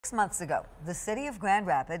6 months ago, the city of Grand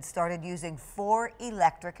Rapids started using 4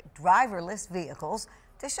 electric driverless vehicles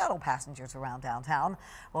to shuttle passengers around downtown.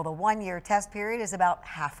 Well, the one-year test period is about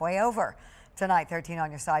halfway over. Tonight, 13 on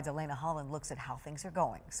your side's Elena Holland looks at how things are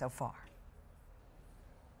going so far.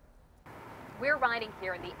 We're riding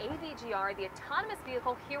here in the AVGR, the autonomous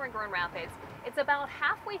vehicle here in Grand Rapids. It's about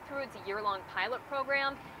halfway through its year-long pilot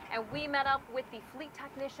program, and we met up with the fleet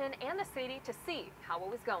technician and the city to see how it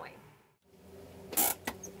was going.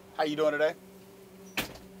 How you doing today?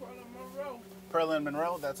 Pearl and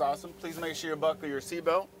Monroe, that's awesome. Please make sure you buckle your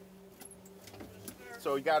seatbelt.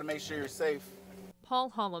 So you got to make sure you're safe.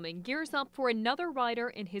 Paul Holloman gears up for another rider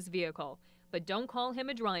in his vehicle, but don't call him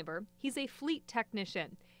a driver. He's a fleet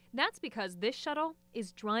technician. That's because this shuttle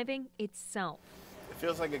is driving itself. It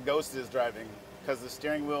feels like a ghost is driving because the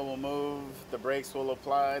steering wheel will move, the brakes will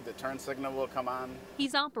apply, the turn signal will come on.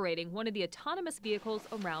 He's operating one of the autonomous vehicles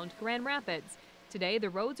around Grand Rapids. Today, the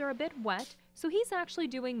roads are a bit wet, so he's actually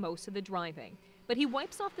doing most of the driving. But he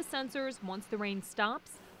wipes off the sensors once the rain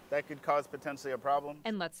stops. That could cause potentially a problem.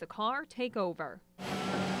 And lets the car take over.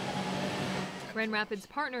 Grand Rapids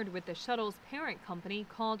partnered with the shuttle's parent company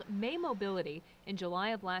called May Mobility in July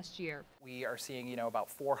of last year. We are seeing, about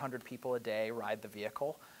 400 people a day ride the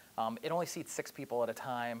vehicle. It only seats 6 people at a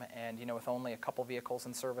time, and with only a couple vehicles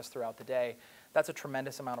in service throughout the day, that's a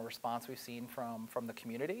tremendous amount of response we've seen from the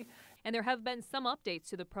community. And there have been some updates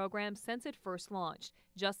to the program since it first launched.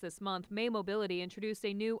 Just this month, May Mobility introduced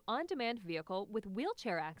a new on-demand vehicle with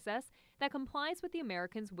wheelchair access that complies with the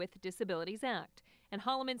Americans with Disabilities Act. And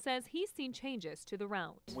Holloman says he's seen changes to the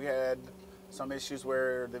route. We had some issues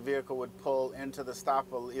where the vehicle would pull into the stop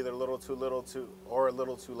either a little too or a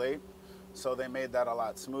little too late. So they made that a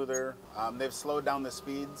lot smoother. They've slowed down the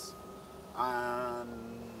speeds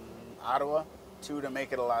on Ottawa too to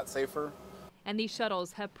make it a lot safer. And these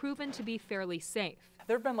shuttles have proven to be fairly safe.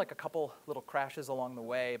 There have been a couple little crashes along the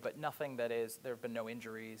way, but nothing there have been no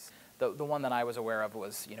injuries. The one that I was aware of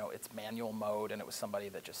was, it's manual mode, and it was somebody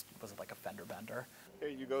that just was like a fender bender. Here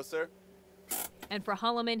you go, sir. And for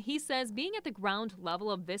Holloman, he says being at the ground level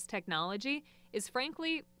of this technology is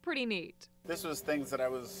frankly pretty neat. This was things that I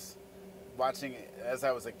was watching as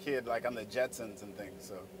I was a kid, like on the Jetsons and things,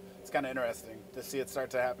 so it's kind of interesting to see it start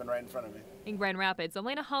to happen right in front of me. In Grand Rapids,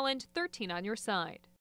 Elena Holland, 13 on your side.